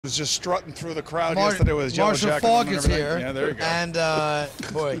was just strutting through the crowd yesterday with his yellow Marshall jacket Faulk and is everything. here. Yeah, there you go. And,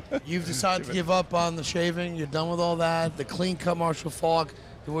 boy, you've decided to give up on the shaving. You're done with all that. The clean-cut Marshall Faulk.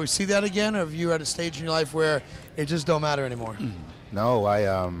 Will we see that again, or have you at a stage in your life where it just don't matter anymore? No, I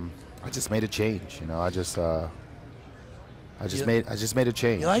just made a change. You know, I just made a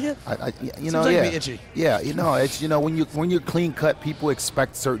change. You like it? You know, like yeah, it'd be itchy. yeah. You know, it's when you're clean cut, people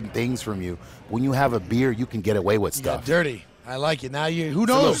expect certain things from you. When you have a beard, you can get away with You stuff. got dirty. I like it. Now who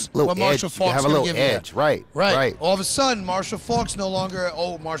knows little what Marshall edge. Faulk's have a going to little give edge, you. right? Right. All of a sudden, Marshall Faulk's no longer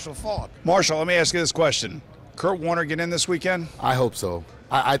Marshall Faulk. Marshall, let me ask you this question. Kurt Warner get in this weekend? I hope so.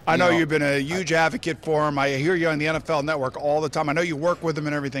 I know you've been a huge advocate for him. I hear you on the NFL Network all the time. I know you work with him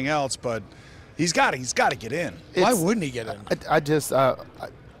and everything else, but he's got to get in. Why wouldn't he get in?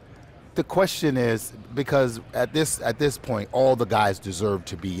 The question is, because at this point, all the guys deserve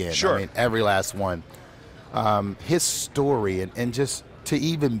to be in. Sure. I mean, every last one. His story and just to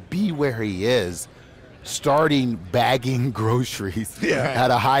even be where he is, starting bagging groceries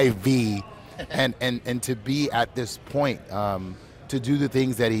at a high V, and to be at this point, to do the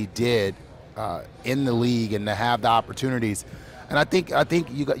things that he did in the league and to have the opportunities. And I think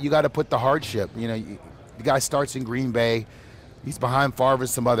you got to put the hardship. You know, the guy starts in Green Bay. He's behind Favre and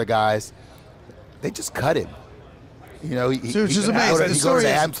some other guys. They just cut him. You know, he goes to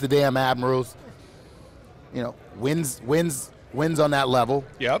Amsterdam Admirals. You know, wins on that level.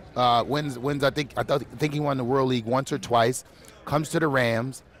 Yep. Wins. I think he won the World League once or twice. Comes to the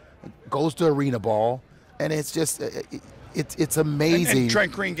Rams, goes to Arena Ball, and it's just it's amazing. And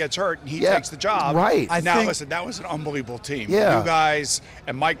Trent Green gets hurt, and he takes the job. Right. Listen, that was an unbelievable team. Yeah. You guys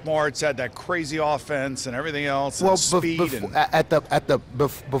and Mike Martz had that crazy offense and everything else. Well, and speed.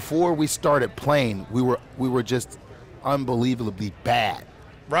 Before we started playing, we were just unbelievably bad.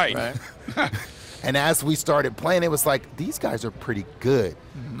 Right. And as we started playing, it was like, these guys are pretty good.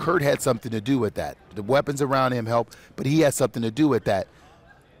 Kurt had something to do with that. The weapons around him helped, but he had something to do with that.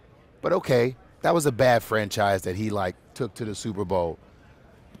 But okay, that was a bad franchise that he took to the Super Bowl.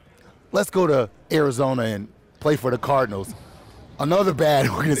 Let's go to Arizona and play for the Cardinals. Another bad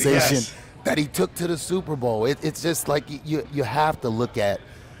organization that he took to the Super Bowl. It's just like you have to look at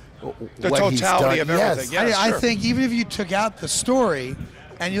the what he's done. totality of everything. Yes, I think even if you took out the story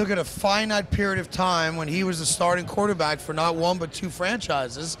and you look at a finite period of time when he was the starting quarterback for not one but two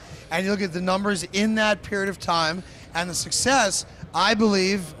franchises, and you look at the numbers in that period of time and the success, I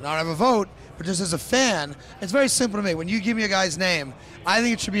believe, I don't have a vote, but just as a fan, it's very simple to me. When you give me a guy's name, I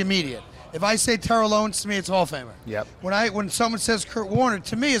think it should be immediate. If I say Terrell Owens, to me, it's a Hall of Famer. Yep. When someone says Kurt Warner,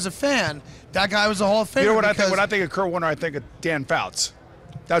 to me as a fan, that guy was a Hall of Famer. You know what I think? When I think of Kurt Warner, I think of Dan Fouts.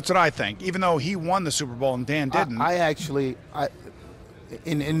 That's what I think. Even though he won the Super Bowl and Dan didn't.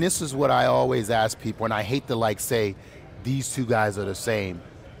 And this is what I always ask people, and I hate to say these two guys are the same,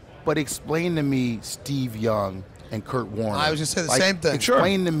 but explain to me Steve Young and Kurt Warner. I was just saying the same thing.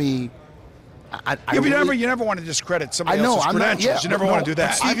 Explain to me. You never want to discredit somebody else's credentials. You never want to do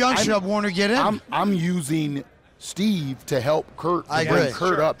that. Steve Young should have Warner get in. I'm using Steve to help Kurt, to bring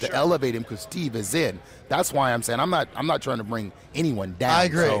Kurt up, to elevate him, because Steve is in. That's why I'm saying I'm not trying to bring anyone down. I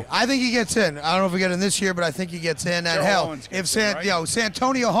agree. So. I think he gets in. I don't know if we get in this year, but I think he gets in. And hell, if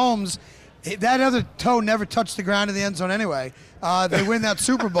Santonio Holmes, that other toe never touched the ground in the end zone anyway. They win that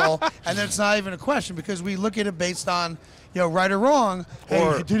Super Bowl, and then it's not even a question because we look at it based on, right or wrong.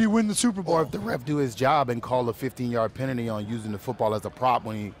 Or did he win the Super Bowl? Or if the ref do his job and call a 15-yard penalty on using the football as a prop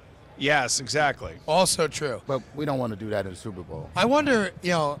when he. Yes, exactly. Also true. But we don't want to do that in the Super Bowl. I wonder,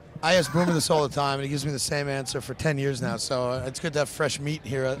 I ask Boomer this all the time, and he gives me the same answer for 10 years now, so it's good to have fresh meat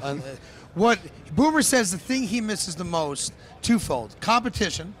here. What Boomer says the thing he misses the most, twofold.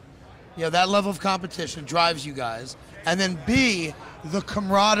 Competition. That level of competition drives you guys. And then B, the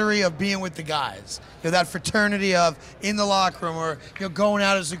camaraderie of being with the guys. That fraternity of in the locker room or going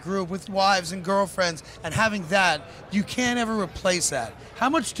out as a group with wives and girlfriends and having that. You can't ever replace that. How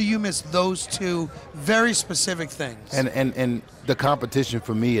much do you miss those two very specific things? And the competition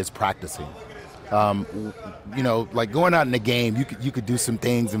for me is practicing. Like going out in the game, you could do some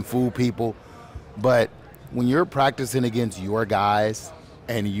things and fool people, but when you're practicing against your guys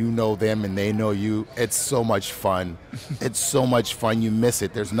and you know them and they know you, it's so much fun. It's so much fun. You miss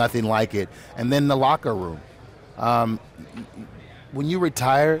it. There's nothing like it. And then the locker room. When you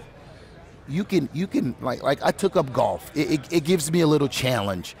retire, you can like I took up golf. It gives me a little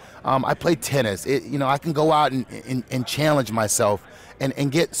challenge. I play tennis. I can go out and challenge myself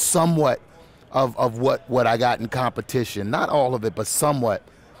and get somewhat of what I got in competition. Not all of it, but somewhat.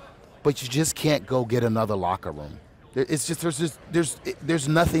 But you just can't go get another locker room. It's just there's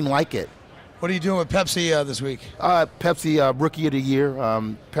nothing like it. What are you doing with Pepsi this week? Pepsi Rookie of the Year.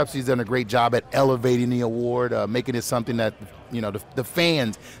 Pepsi's done a great job at elevating the award, making it something that the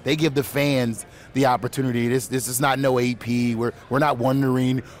fans. They give the fans the opportunity. This is not no AP. We're not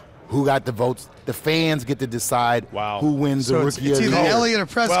wondering who got the votes. The fans get to decide who wins the Rookie of the Year. It's either Elliott or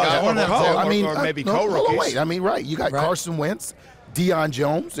Prescott. Or maybe co-rookies. Wait, I mean, right? You got Carson Wentz, Deion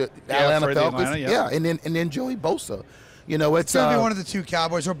Jones, Atlanta Falcons, and then Joey Bosa. It's gonna be one of the two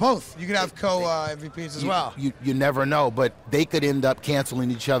Cowboys or both. You could have co-MVPs as well. You never know, but they could end up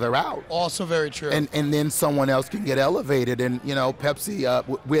canceling each other out. Also very true. And then someone else can get elevated. And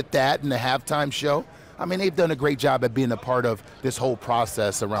Pepsi with that and the halftime show. I mean, they've done a great job at being a part of this whole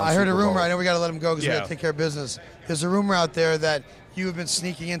process around. I heard a Super rumor. Bowl. I know we got to let him go because we got to take care of business. There's a rumor out there that you have been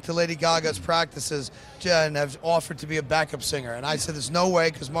sneaking into Lady Gaga's practices and have offered to be a backup singer. And I said, there's no way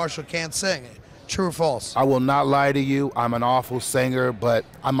because Marshall can't sing. True or false? I will not lie to you. I'm an awful singer, but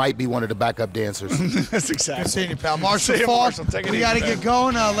I might be one of the backup dancers. That's exactly. Good seeing you, pal. Marshall Faulk. We got to get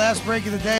going. Last break of the day.